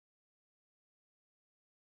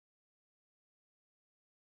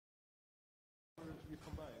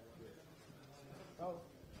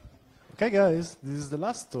Okay, guys, this is the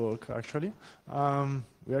last talk, actually.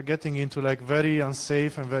 We are getting into like very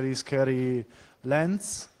unsafe and very scary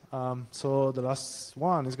lands. So the last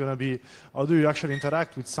one is going to be, how do you actually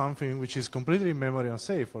interact with something which is completely memory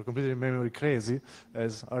unsafe or completely memory crazy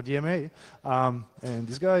as RDMA? And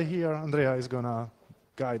this guy here, Andrea, is going to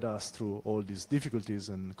guide us through all these difficulties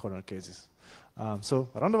and corner cases. So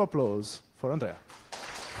a round of applause for Andrea.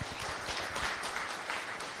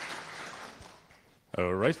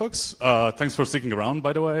 All right, folks. Thanks for sticking around,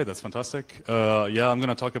 by the way. That's fantastic. Yeah, I'm going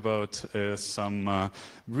to talk about some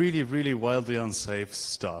really, really wildly unsafe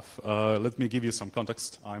stuff. Let me give you some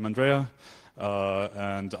context. I'm Andrea,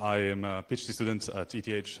 and I am a PhD student at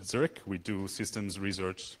ETH Zurich. We do systems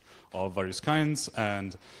research of various kinds,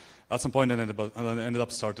 and at some point I ended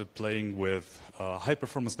up started playing with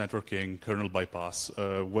high-performance networking, kernel bypass,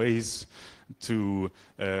 ways to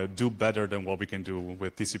do better than what we can do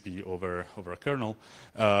with TCP over a kernel.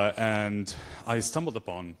 And I stumbled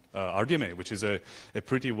upon RDMA, which is a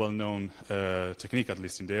pretty well-known technique, at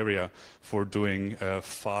least in the area, for doing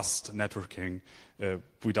fast networking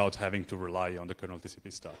without having to rely on the kernel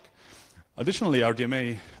TCP stack. Additionally,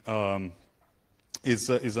 RDMA is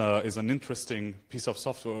an interesting piece of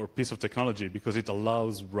software or piece of technology because it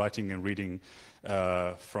allows writing and reading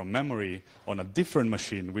from memory on a different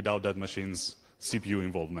machine without that machine's CPU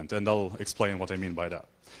involvement, and I'll explain what I mean by that.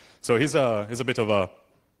 So here's a bit of a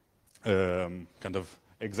kind of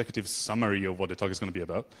executive summary of what the talk is going to be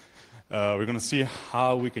about. We're going to see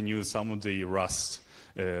how we can use some of the Rust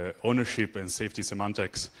ownership and safety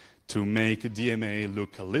semantics to make DMA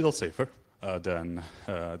look a little safer than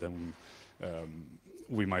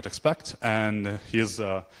we might expect. And here's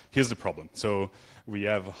the problem. So we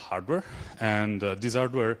have hardware, and this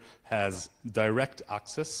hardware has direct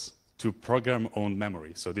access to program-owned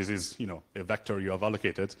memory. So this is, a vector you have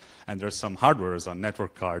allocated, and there's some hardware as a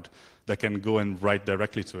network card that can go and write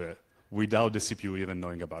directly to it without the CPU even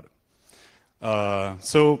knowing about it.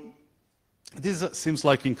 So this seems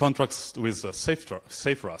like in contrast with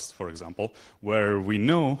safe Rust, for example, where we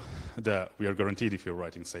know that we are guaranteed if you're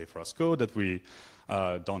writing safe Rust code that we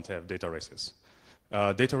don't have data races.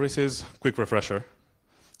 Data races, quick refresher,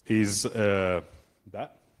 is that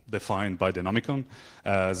defined by the Nomicon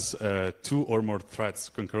as two or more threads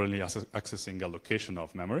concurrently accessing a location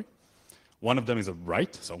of memory. One of them is a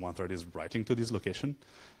write, so one thread is writing to this location,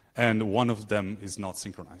 and one of them is not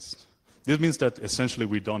synchronized. This means that essentially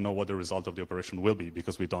we don't know what the result of the operation will be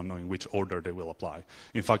because we don't know in which order they will apply.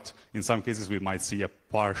 In fact, in some cases we might see a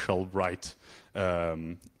partial write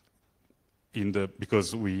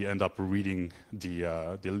because we end up reading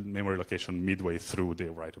the memory location midway through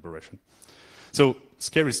the write operation. So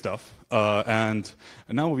scary stuff. And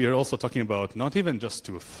now we are also talking about not even just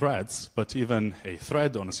two threads, but even a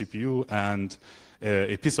thread on a CPU and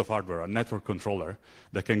a piece of hardware, a network controller,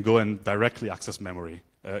 that can go and directly access memory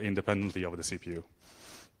independently of the CPU.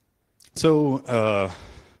 So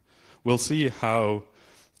we'll see how,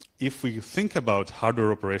 if we think about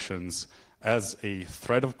hardware operations as a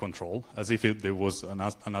thread of control, as if there was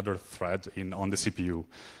another thread on the CPU,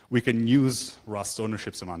 we can use Rust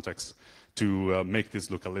ownership semantics to make this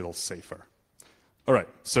look a little safer. All right,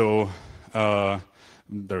 so there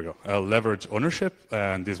we go. Leverage ownership,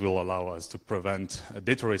 and this will allow us to prevent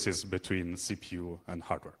data races between CPU and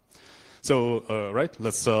hardware. So, right,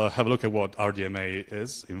 let's have a look at what RDMA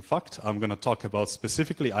is. In fact, I'm going to talk about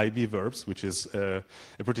specifically IB verbs, which is a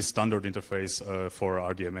pretty standard interface for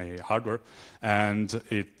RDMA hardware. And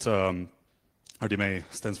RDMA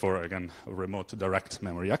stands for, again, remote direct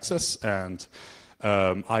memory access. And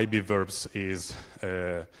IB verbs is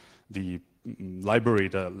the library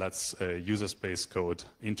that lets user-space code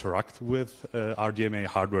interact with RDMA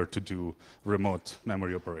hardware to do remote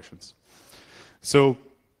memory operations. So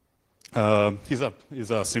here's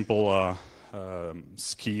a simple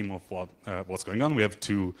scheme of what's going on. We have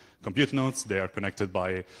two compute nodes. They are connected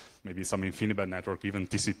by maybe some InfiniBand network. Even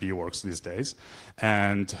TCP works these days.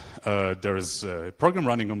 And there's a program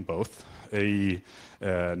running on both, a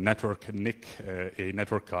network NIC, a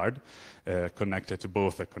network card connected to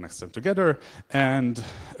both that connects them together. And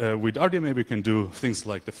with RDMA, we can do things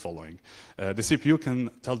like the following. The CPU can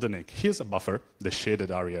tell the NIC, here's a buffer, the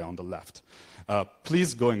shaded area on the left.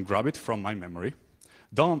 Please go and grab it from my memory.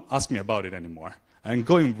 Don't ask me about it anymore. And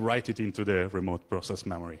go and write it into the remote process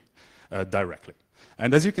memory directly.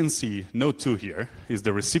 And as you can see, node 2 here is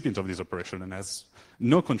the recipient of this operation and has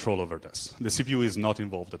no control over this. The CPU is not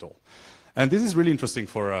involved at all. And this is really interesting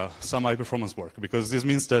for some high-performance work, because this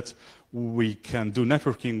means that we can do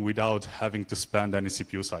networking without having to spend any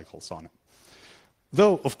CPU cycles on it.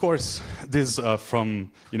 Though, of course, this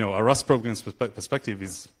from a Rust program's perspective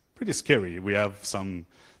is pretty scary. We have some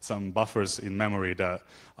buffers in memory that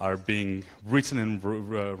are being written and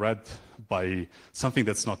read by something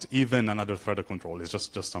that's not even another thread of control. It's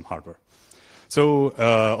just some hardware. So,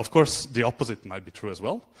 of course, the opposite might be true as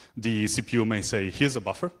well. The CPU may say, here's a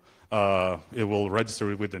buffer. It will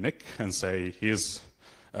register it with the NIC and say, here's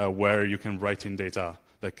where you can write in data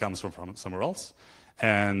that comes from somewhere else.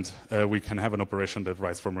 And we can have an operation that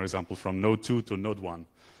writes, for example, from node 2 to node 1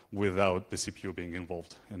 without the CPU being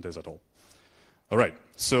involved in this at all. All right,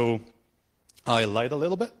 so I lied a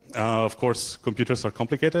little bit. Of course, computers are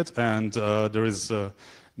complicated, and there is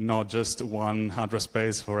not just one address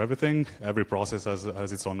space for everything. Every process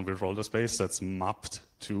has its own virtual address space that's mapped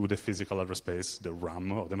to the physical address space, the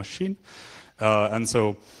RAM of the machine. And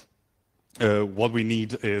so what we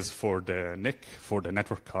need is for the NIC, for the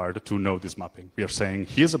network card, to know this mapping. We are saying,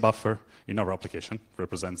 here's a buffer in our application,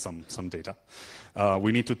 represents some data.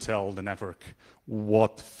 We need to tell the network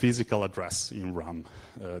what physical address in RAM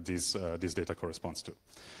this data corresponds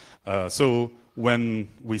to. So when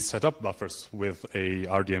we set up buffers with a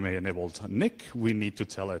RDMA-enabled NIC, we need to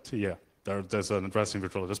tell it, yeah, there's an address in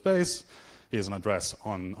virtual address space, here's an address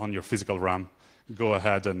on your physical RAM, go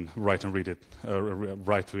ahead and write and read it,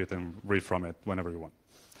 write to it and read from it whenever you want.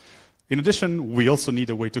 In addition, we also need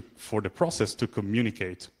a way for the process to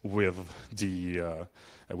communicate with the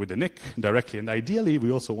NIC directly, and ideally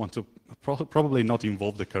we also want to probably not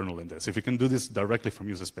involve the kernel in this. If we can do this directly from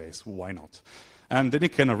user space, why not? And then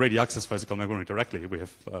it can already access physical memory directly. We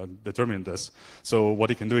have determined this. So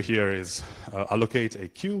what it can do here is allocate a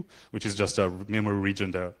queue, which is just a memory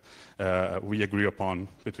region that we agree upon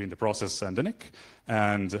between the process and the NIC,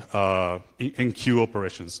 and enqueue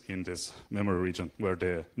operations in this memory region where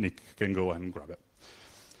the NIC can go and grab it.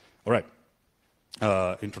 All right,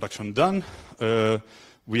 introduction done.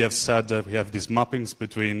 We have said that we have these mappings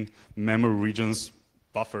between memory regions,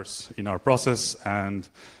 buffers in our process, and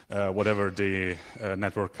whatever the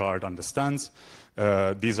network card understands.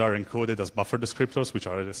 These are encoded as buffer descriptors, which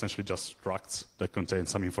are essentially just structs that contain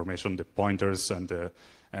some information, the pointers and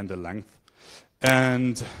the length.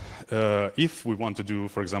 And if we want to do,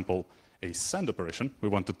 for example, a send operation, we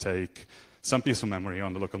want to take some piece of memory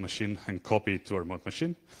on the local machine and copy it to a remote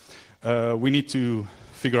machine, we need to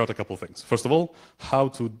figure out a couple of things. First of all, how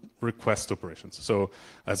to request operations. So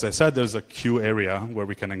as I said, there's a queue area where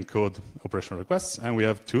we can encode operational requests, and we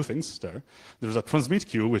have two things there. There's a transmit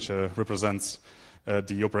queue, which represents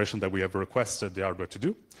the operation that we have requested the hardware to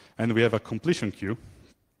do, and we have a completion queue,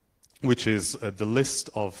 which is the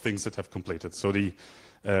list of things that have completed. So the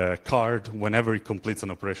card, whenever it completes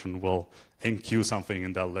an operation, will enqueue something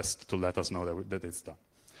in that list to let us know that it's done.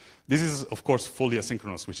 This is, of course, fully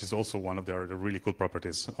asynchronous, which is also one of the really cool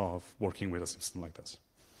properties of working with a system like this.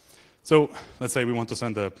 So let's say we want to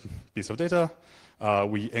send a piece of data.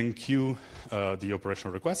 We enqueue the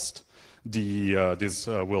operational request. This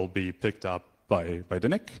will be picked up by the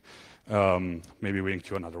NIC. Maybe we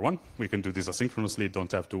enqueue another one. We can do this asynchronously,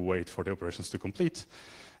 don't have to wait for the operations to complete.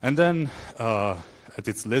 And then at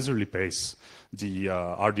its leisurely pace, the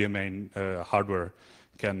RDMA hardware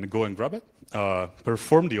can go and grab it,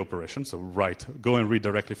 perform the operation, so go and read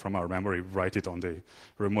directly from our memory, write it on the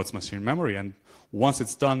remote machine memory, and once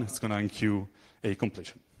it's done, it's going to enqueue a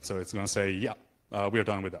completion. So it's going to say, yeah, we are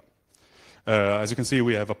done with that. As you can see,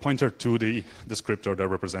 we have a pointer to the descriptor that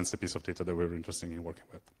represents the piece of data that we're interested in working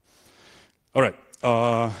with. All right,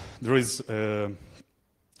 there is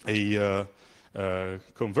a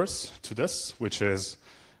converse to this, which is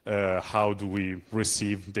how do we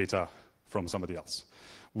receive data from somebody else?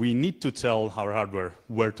 We need to tell our hardware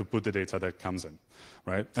where to put the data that comes in,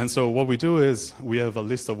 right? And so what we do is we have a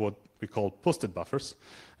list of what we call posted buffers.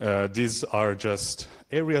 These are just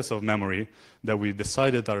areas of memory that we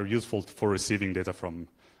decided are useful for receiving data from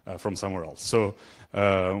somewhere else. So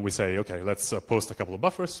we say, okay, let's post a couple of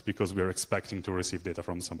buffers because we're expecting to receive data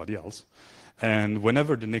from somebody else. And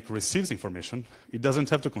whenever the NIC receives information, it doesn't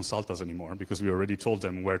have to consult us anymore because we already told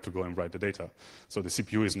them where to go and write the data. So the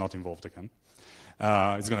CPU is not involved again.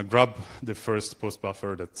 It's going to grab the first post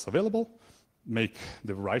buffer that's available, make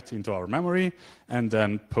the write into our memory, and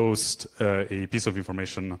then post a piece of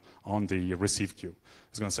information on the receive queue.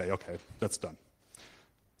 It's going to say, okay, that's done.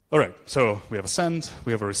 All right, so we have a send,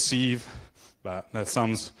 we have a receive. That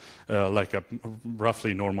sounds like a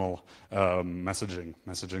roughly normal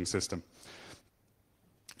messaging system.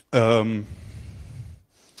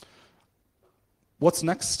 What's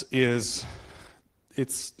next is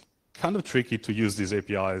it's kind of tricky to use these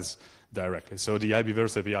APIs directly. So the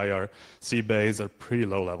IBverse API are C-based, are pretty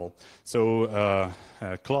low level. So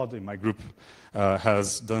Claude in my group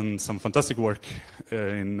has done some fantastic work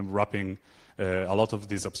in wrapping a lot of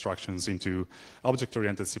these abstractions into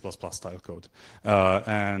object-oriented C++ style code.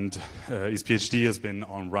 And his PhD has been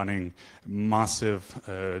on running massive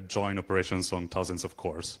join operations on thousands of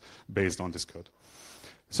cores based on this code.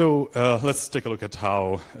 So let's take a look at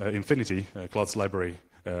how Infinity, Cloud's library,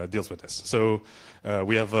 deals with this. So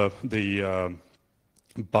we have the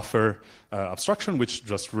buffer abstraction, which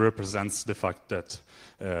just represents the fact that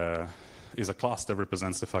is a class that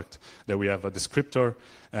represents the fact that we have a descriptor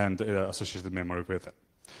and associated memory with it.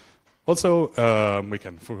 Also, we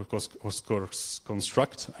can, of course,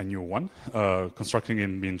 construct a new one. Constructing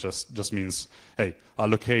it just means, hey,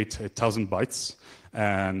 allocate 1,000 bytes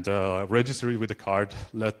and register it with the card.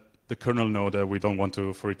 Let the kernel know that we don't want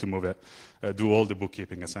for it to move it. Do all the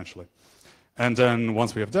bookkeeping, essentially. And then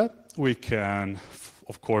once we have that, we can,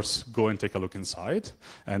 of course, go and take a look inside.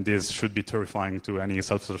 And this should be terrifying to any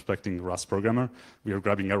self-respecting Rust programmer. We are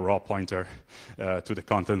grabbing a raw pointer to the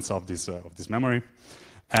contents of this memory.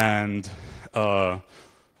 And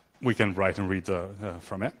we can write and read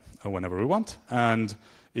from it whenever we want. And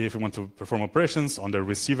if we want to perform operations on the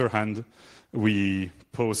receiver hand, we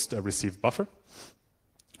post a receive buffer,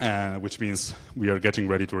 which means we are getting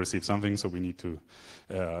ready to receive something. So we need to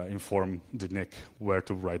inform the NIC where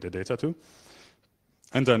to write the data to.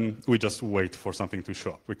 And then we just wait for something to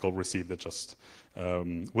show up. We call receive that just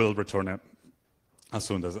will return it as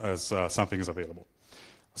soon as something is available.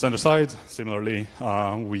 Sender side, similarly,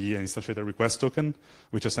 we instantiate a request token,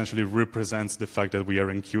 which essentially represents the fact that we are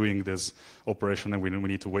enqueuing this operation and we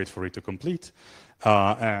need to wait for it to complete.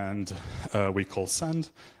 And we call send.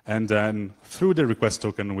 And then through the request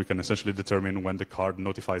token, we can essentially determine when the card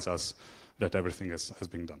notifies us that everything has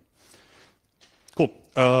been done. Cool.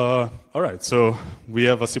 All right, so we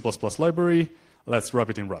have a C++ library. Let's wrap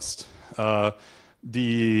it in Rust.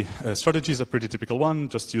 The strategy is a pretty typical one.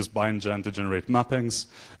 Just use bindgen to generate mappings.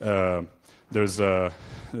 There's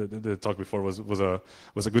the talk before was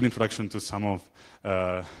a good introduction to some of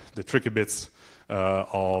the tricky bits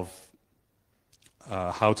of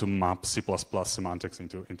how to map C++ semantics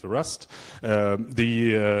into Rust.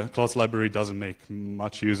 The Cloud's library doesn't make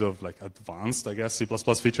much use of like advanced, I guess, C++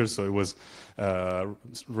 features, so it was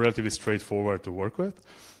relatively straightforward to work with.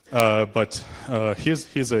 But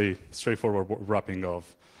here's a straightforward wrapping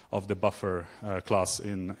of the buffer class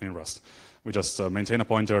in Rust. We just maintain a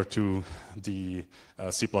pointer to the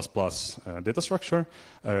C++ data structure.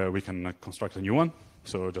 We can construct a new one,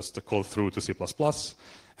 so just call through to C++.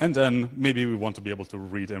 And then maybe we want to be able to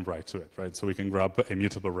read and write to it, right? So we can grab a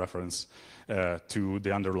mutable reference to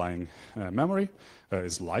the underlying memory,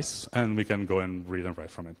 is lice, and we can go and read and write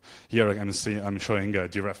from it. Here I'm showing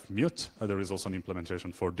deref mute. There is also an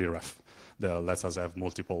implementation for deref that lets us have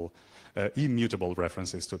multiple immutable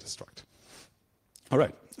references to the struct. All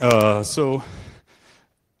right, so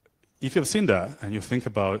if you've seen that and you think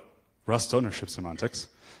about Rust ownership semantics,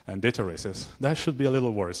 and data races, that should be a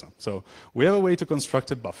little worrisome. So we have a way to construct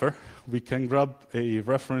a buffer. We can grab a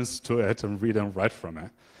reference to it and read and write from it.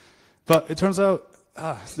 But it turns out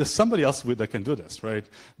there's somebody else that can do this, right?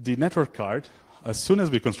 The network card, as soon as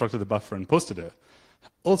we constructed the buffer and posted it,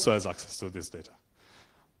 also has access to this data.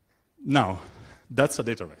 Now, that's a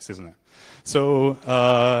data race, isn't it? So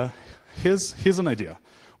here's an idea.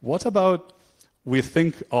 What about we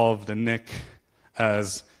think of the NIC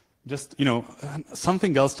as just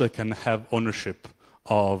something else that can have ownership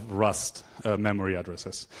of Rust memory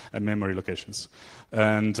addresses and memory locations.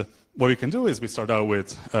 And what we can do is we start out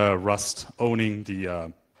with Rust owning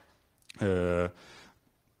the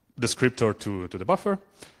descriptor to the buffer.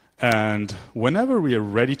 And whenever we are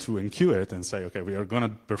ready to enqueue it and say, okay, we are going to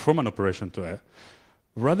perform an operation to it,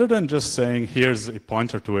 rather than just saying, here's a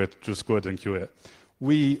pointer to it, just go ahead and enqueue it,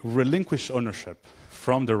 we relinquish ownership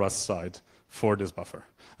from the Rust side for this buffer.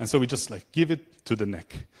 And so we just give it to the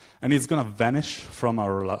NIC. And it's going to vanish from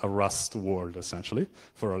our Rust world, essentially,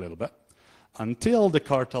 for a little bit, until the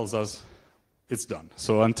card tells us it's done.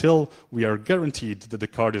 So until we are guaranteed that the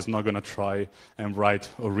card is not going to try and write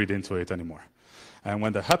or read into it anymore. And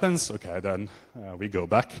when that happens, okay, then we go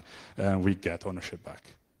back and we get ownership back.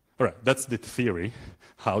 All right, that's the theory.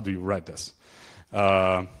 How do you write this?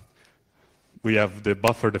 We have the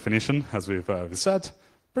buffer definition, as we've said.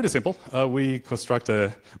 Pretty simple. We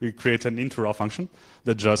create an int_raw function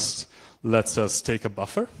that just lets us take a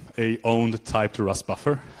buffer, a owned typed Rust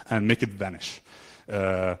buffer, and make it vanish.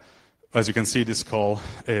 As you can see, this call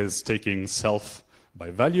is taking self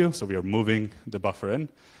by value, so we are moving the buffer in.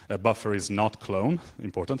 A buffer is not clone,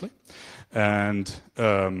 importantly. And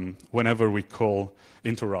whenever we call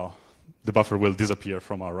int_raw, the buffer will disappear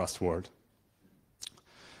from our Rust world.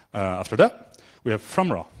 After that, we have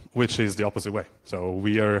from raw. which is the opposite way. So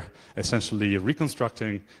we are essentially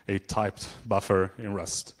reconstructing a typed buffer in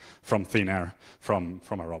Rust from thin air, from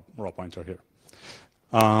a raw pointer here.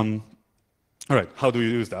 All right, how do we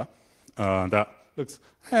use that? That looks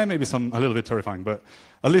maybe a little bit terrifying, but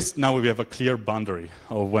at least now we have a clear boundary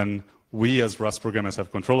of when we as Rust programmers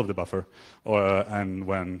have control of the buffer, and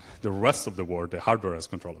when the rest of the world, the hardware, has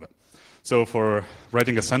control of it. So for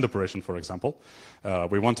writing a send operation, for example,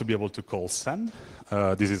 we want to be able to call send.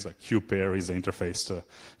 This is a queue-pair is the interface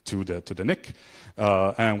to the NIC.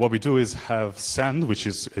 And what we do is have send, which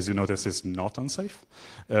is, as you notice, is not unsafe.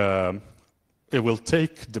 It will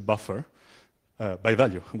take the buffer by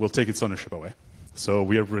value. It will take its ownership away. So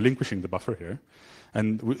we are relinquishing the buffer here.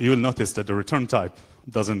 And you will notice that the return type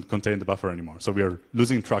doesn't contain the buffer anymore. So we are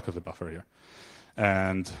losing track of the buffer here.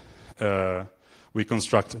 And we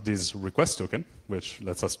construct this request token, which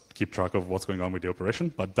lets us keep track of what's going on with the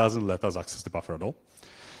operation, but doesn't let us access the buffer at all.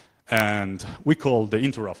 And we call the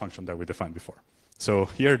into-raw function that we defined before. So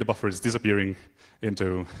here the buffer is disappearing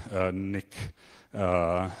into NIC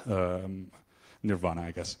nirvana,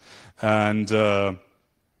 I guess. And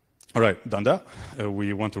all right, done that.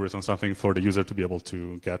 We want to return something for the user to be able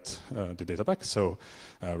to get the data back. So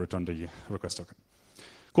return the request token.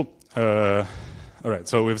 Cool. All right,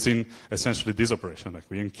 so we've seen essentially this operation, like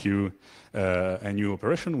we enqueue a new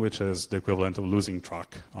operation, which is the equivalent of losing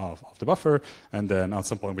track of the buffer, and then at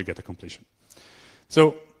some point we get a completion.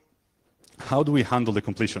 So how do we handle the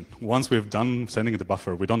completion? Once we've done sending the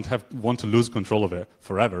buffer, we don't want to lose control of it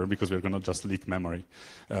forever because we're going to just leak memory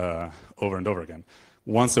over and over again.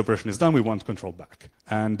 Once the operation is done, we want control back.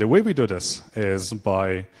 And the way we do this is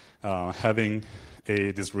by having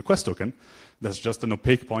this request token that's just an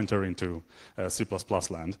opaque pointer into C++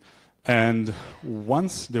 land. And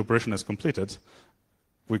once the operation is completed,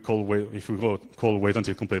 we call wait, if we call wait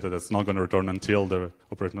until completed, it's not going to return until the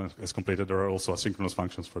operation is completed. There are also asynchronous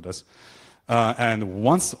functions for this. And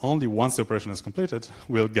only once the operation is completed,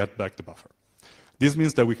 we'll get back the buffer. This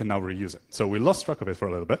means that we can now reuse it. So we lost track of it for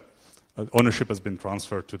a little bit. Ownership has been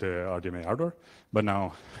transferred to the RDMA hardware, but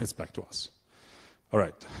now it's back to us. All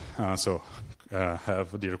right, so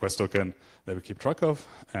have the request token that we keep track of,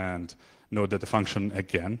 and note that the function,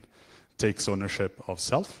 again, takes ownership of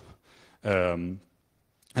self, and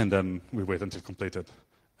then we wait until completed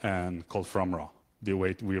and call from raw. The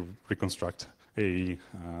way we reconstruct a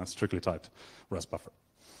strictly typed Rust buffer.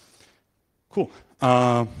 Cool.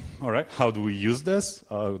 All right, how do we use this?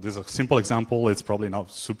 This is a simple example. It's probably not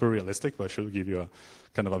super realistic, but I should give you a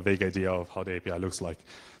kind of a vague idea of how the API looks like.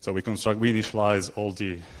 So we initialize all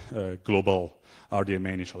the global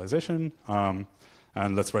RDMA initialization,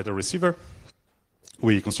 and let's write a receiver.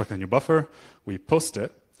 We construct a new buffer, we post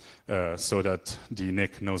it so that the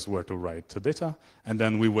NIC knows where to write the data, and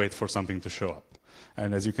then we wait for something to show up.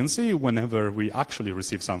 And as you can see, whenever we actually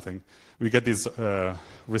receive something, we get this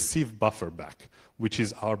received buffer back, which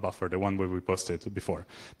is our buffer, the one where we posted before.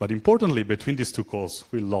 But importantly, between these two calls,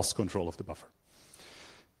 we lost control of the buffer.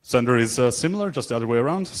 Sender is similar, just the other way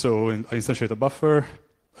around. So I instantiate a buffer,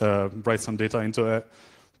 write some data into it,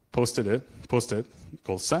 post it,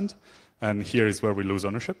 call send, and here is where we lose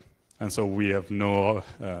ownership. And so we have no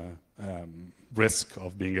risk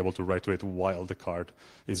of being able to write to it while the card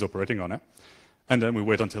is operating on it. And then we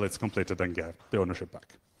wait until it's completed and get the ownership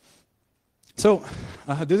back. So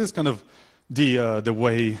this is kind of the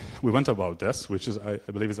way we went about this, which is, I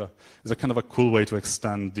believe, is a kind of a cool way to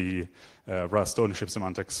extend the Rust ownership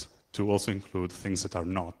semantics to also include things that are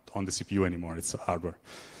not on the CPU anymore. It's hardware.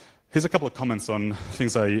 Here's a couple of comments on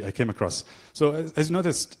things I came across. So as you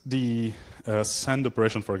noticed, the send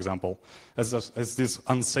operation, for example, has this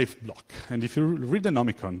unsafe block. And if you read the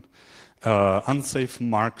Nomicon, unsafe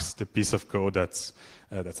marks the piece of code that's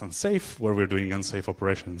unsafe, where we're doing unsafe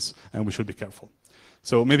operations, and we should be careful.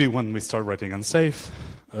 So maybe when we start writing unsafe,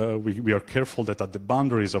 we are careful that at the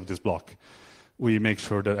boundaries of this block, we make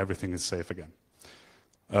sure that everything is safe again.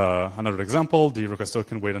 Another example, the request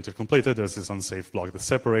token wait until completed. There's this unsafe block that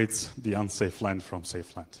separates the unsafe land from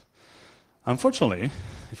safe land. Unfortunately,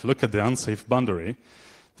 if you look at the unsafe boundary,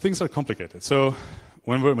 things are complicated. So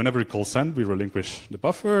whenever we call send, we relinquish the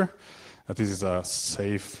buffer. This is a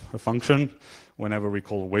safe function. Whenever we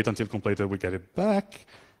call wait until completed, we get it back.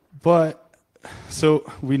 But so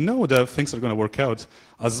we know that things are going to work out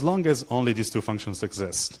as long as only these two functions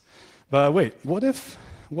exist. But wait, what if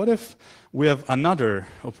we have another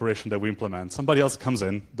operation that we implement? Somebody else comes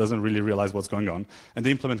in, doesn't really realize what's going on, and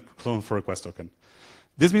they implement clone for request token.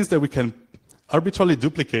 This means that we can arbitrarily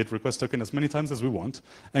duplicate request token as many times as we want,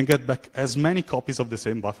 and get back as many copies of the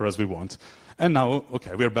same buffer as we want. And now,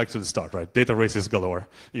 okay, we're back to the start, right? Data races galore.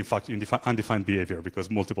 In fact, undefined behavior because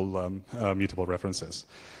multiple mutable references.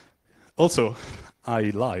 Also,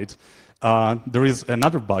 I lied. There is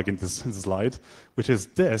another bug in this slide, which is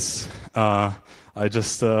this. I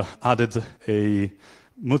just added a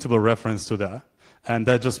multiple reference to that, and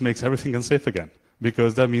that just makes everything unsafe again,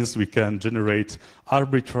 because that means we can generate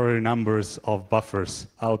arbitrary numbers of buffers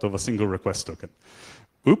out of a single request token.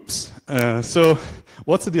 Oops. So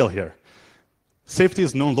what's the deal here? Safety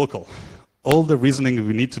is non-local. All the reasoning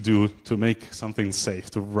we need to do to make something safe,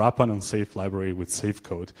 to wrap an unsafe library with safe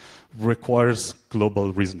code, requires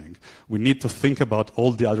global reasoning. We need to think about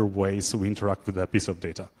all the other ways we interact with that piece of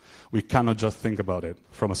data. We cannot just think about it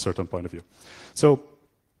from a certain point of view. So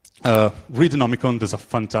read Nomicon. There's a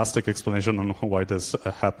fantastic explanation on why this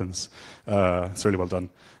happens. It's really well done,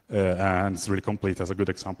 and it's really complete as a good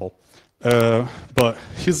example. But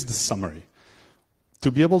here's the summary. To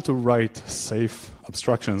be able to write safe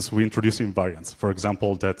abstractions, we introduce invariants. For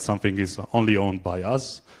example, that something is only owned by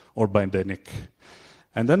us or by the NIC.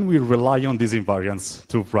 And then we rely on these invariants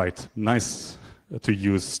to write nice to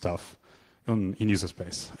use stuff in user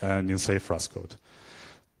space and in safe Rust code.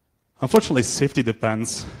 Unfortunately, safety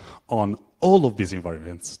depends on all of these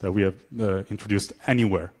invariants that we have introduced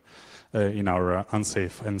anywhere in our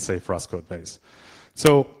unsafe and safe Rust code base.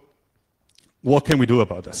 So what can we do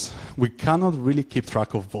about this? We cannot really keep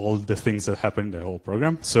track of all the things that happen in the whole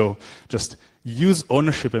program. So just use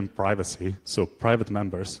ownership and privacy, so private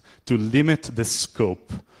members, to limit the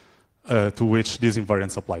scope to which these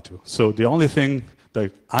invariants apply to. So the only thing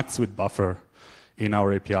that acts with buffer in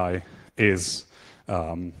our API is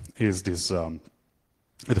this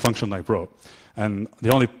the function I wrote. And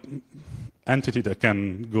the only entity that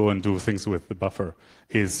can go and do things with the buffer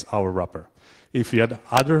is our wrapper. If we had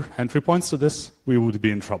other entry points to this, we would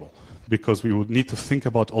be in trouble because we would need to think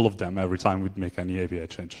about all of them every time we'd make any API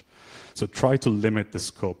change. So try to limit the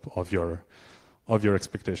scope of your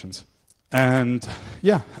expectations. And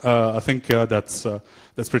yeah, I think that's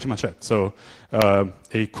pretty much it. So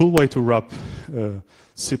a cool way to wrap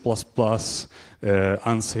C++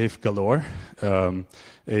 unsafe galore, a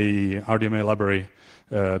RDMA library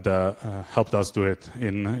that helped us do it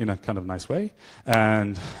in a kind of nice way.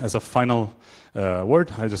 And as a final word,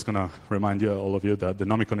 I'm just going to remind you, all of you, that the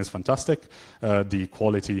Nomicon is fantastic. The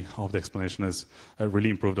quality of the explanation is really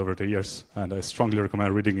improved over the years, and I strongly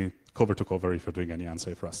recommend reading it cover to cover if you're doing any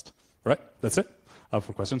unsafe Rust. All right, that's it. Up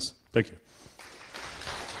for questions. Thank you.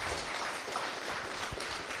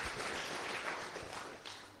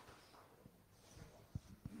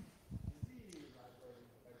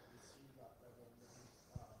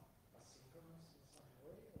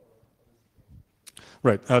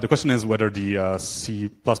 Right. The question is whether the C++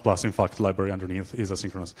 in fact library underneath is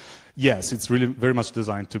asynchronous. Yes, it's really very much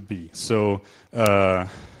designed to be. So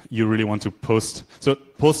you really want to post. So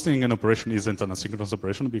posting an operation isn't an asynchronous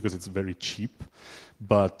operation because it's very cheap,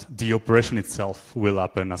 but the operation itself will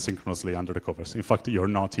happen asynchronously under the covers. In fact, you're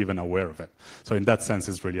not even aware of it. So in that sense,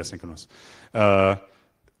 it's really asynchronous.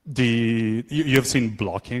 You've seen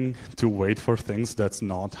blocking to wait for things. That's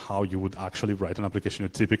not how you would actually write an application. You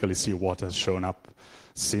typically see what has shown up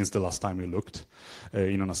since the last time you looked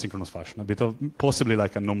in an asynchronous fashion. A bit of possibly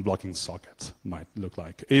like a non-blocking socket might look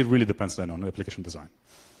like. It really depends then on the application design.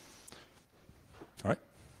 All right.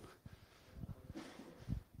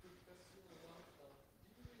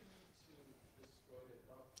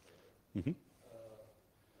 Mm-hmm.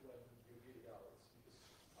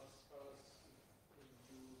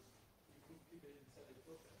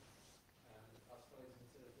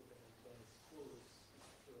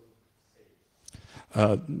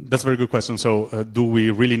 That's a very good question. So do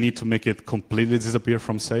we really need to make it completely disappear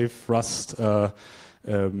from safe Rust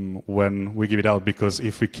when we give it out? Because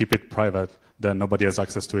if we keep it private, then nobody has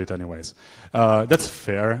access to it anyways. That's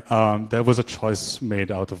fair. There was a choice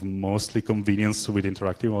made out of mostly convenience with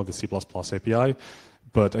interacting with the C++ API.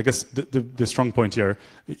 But I guess the strong point here,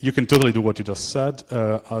 you can totally do what you just said,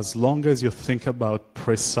 as long as you think about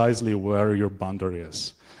precisely where your boundary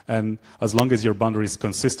is. And as long as your boundary is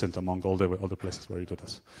consistent among all the places where you do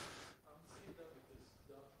this.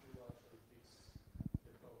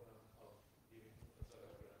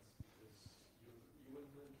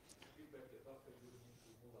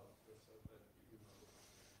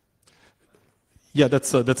 Yeah,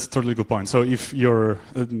 that's a totally good point. So if you're,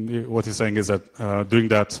 what you're saying is that doing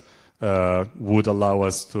that would allow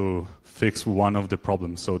us to fix one of the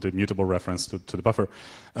problems, so the mutable reference to the buffer.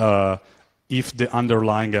 If the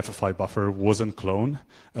underlying FFI buffer wasn't cloned,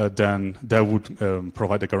 then that would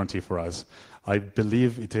provide a guarantee for us. I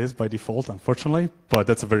believe it is by default, unfortunately, but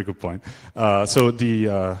that's a very good point. So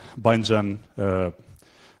the bindgen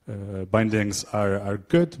bindings are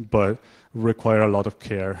good, but require a lot of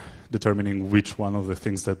care determining which one of the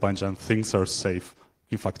things that bindgen thinks are safe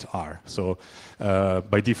in fact are. So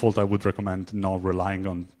by default, I would recommend not relying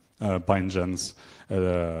on bindgen's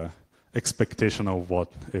expectation of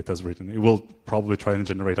what it has written. It will probably try and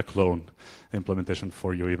generate a clone implementation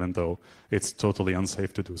for you, even though it's totally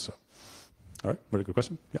unsafe to do so. All right, very good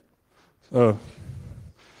question. Yeah.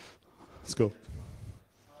 Let's go.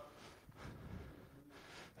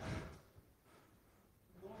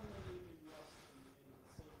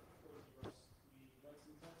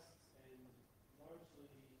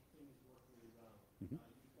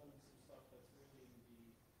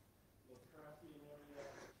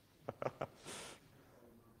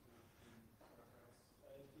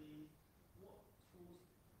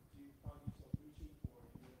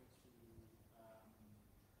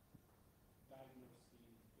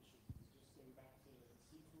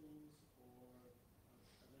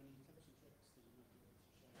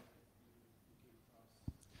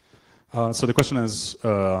 So the question is,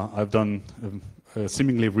 I've done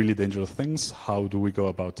seemingly really dangerous things. How do we go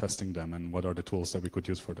about testing them, and what are the tools that we could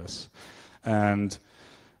use for this? And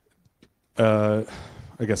I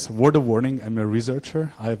guess, word of warning, I'm a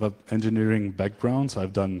researcher. I have an engineering background, so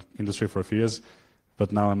I've done industry for a few years,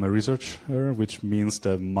 but now I'm a researcher, which means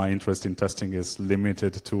that my interest in testing is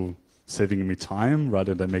limited to saving me time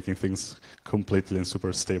rather than making things completely and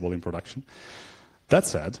super stable in production. That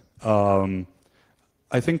said,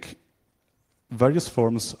 I think various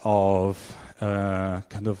forms of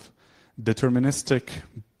kind of deterministic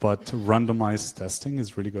but randomized testing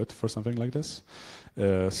is really good for something like this.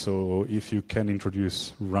 So if you can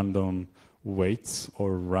introduce random weights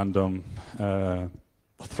or random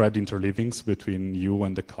thread interleavings between you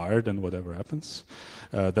and the card and whatever happens,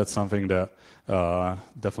 that's something that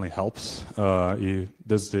definitely helps.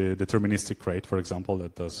 There's the deterministic rate, for example,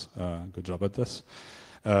 that does a good job at this.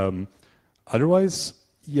 Otherwise,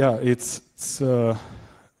 yeah, it's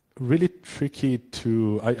really tricky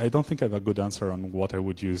to, I don't think I have a good answer on what I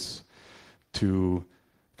would use to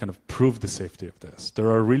kind of prove the safety of this. There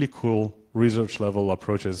are really cool research level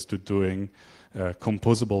approaches to doing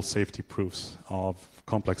composable safety proofs of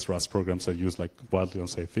complex Rust programs that use like wildly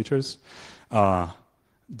unsafe features.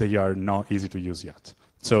 They are not easy to use yet.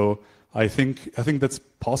 So I think that's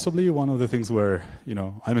possibly one of the things where, you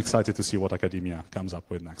know, I'm excited to see what academia comes up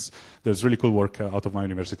with next. There's really cool work out of my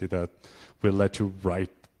university that will let you write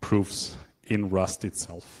proofs in Rust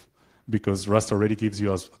itself, because Rust already gives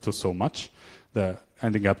you so much that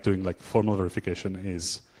ending up doing like formal verification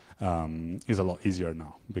is a lot easier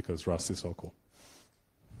now because Rust is so cool.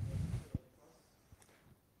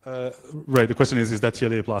 Right, the question is that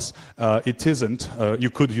TLA plus? It isn't. You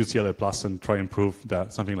could use TLA plus and try and prove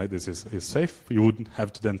that something like this is safe. You wouldn't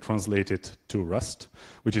have to then translate it to Rust,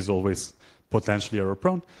 which is always potentially error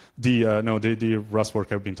prone. The Rust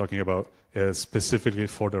work I've been talking about is specifically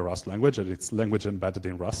for the Rust language, and it's language embedded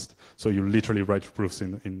in Rust. So you literally write proofs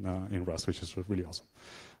in Rust, which is really awesome.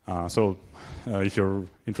 So if you're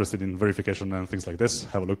interested in verification and things like this,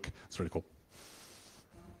 have a look. It's really cool.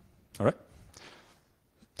 All right.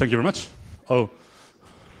 Thank you very much. Oh.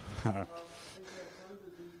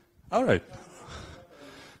 All right.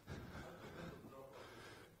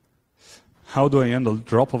 How do I handle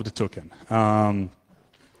drop of the token?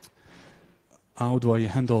 How do I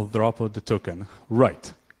handle drop of the token?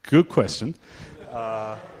 Right. Good question.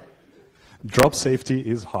 Drop safety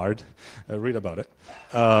is hard. Read about it.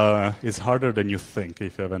 It's harder than you think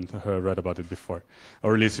if you haven't read about it before,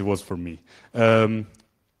 or at least it was for me.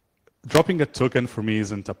 Dropping a token for me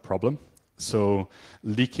isn't a problem. So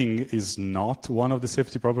leaking is not one of the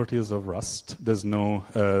safety properties of Rust. There's no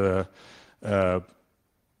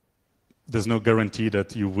guarantee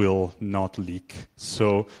that you will not leak.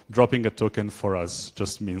 So dropping a token for us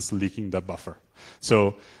just means leaking the buffer.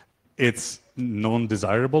 So it's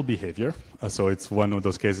non-desirable behavior. So it's one of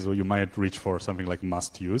those cases where you might reach for something like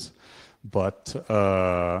must use, but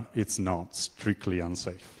it's not strictly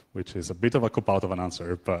unsafe, which is a bit of a cop-out of an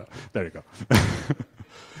answer, but there you go.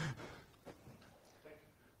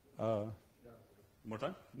 More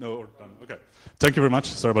time? No, or done. Okay. Thank you very much.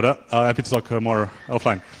 Sorry about that. Happy to talk more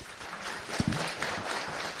offline.